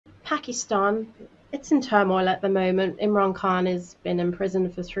Pakistan, it's in turmoil at the moment. Imran Khan has been in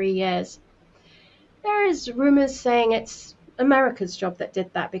prison for 3 years. There is rumors saying it's America's job that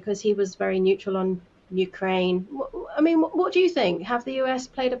did that because he was very neutral on Ukraine. I mean, what do you think? Have the US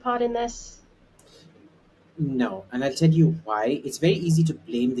played a part in this? No, and I'll tell you why. It's very easy to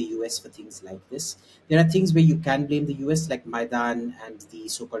blame the US for things like this. There are things where you can blame the US, like Maidan and the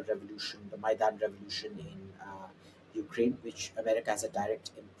so called revolution, the Maidan revolution in Ukraine, which America has a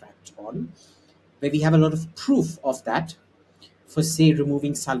direct impact on, where we have a lot of proof of that for, say,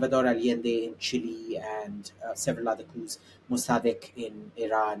 removing Salvador Allende in Chile and several other coups, Mossadegh in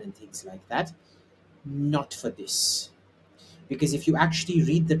Iran and things like that. Not for this. Because if you actually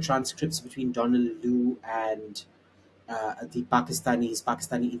read the transcripts between Donald Lu and the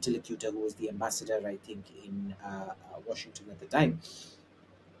Pakistani interlocutor who was the ambassador, I think, in Washington at the time,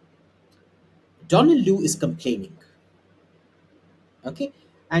 Donald Lu is complaining, okay?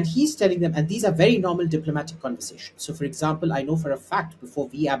 And he's telling them, and these are very normal diplomatic conversations. So, for example, I know for a fact before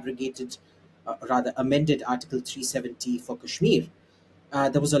we abrogated, rather amended Article 370 for Kashmir,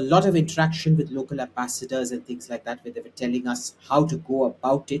 there was a lot of interaction with local ambassadors and things like that, where they were telling us how to go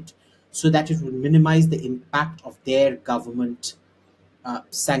about it so that it would minimize the impact of their government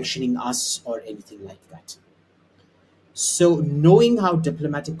sanctioning us or anything like that. So, knowing how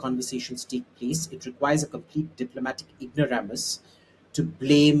diplomatic conversations take place, it requires a complete diplomatic ignoramus to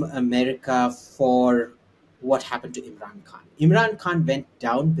blame America for what happened to Imran Khan. Imran Khan went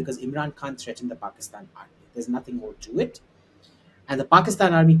down because Imran Khan threatened the Pakistan army. There's nothing more to it. And the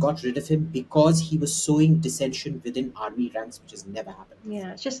Pakistan army got rid of him because he was sowing dissension within army ranks, which has never happened before.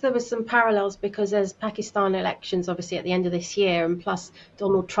 Yeah, it's just there was some parallels because there's Pakistan elections obviously at the end of this year, and plus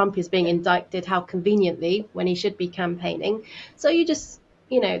Donald Trump is being indicted, how conveniently, when he should be campaigning. So you just,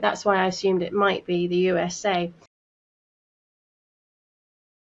 that's why I assumed it might be the USA.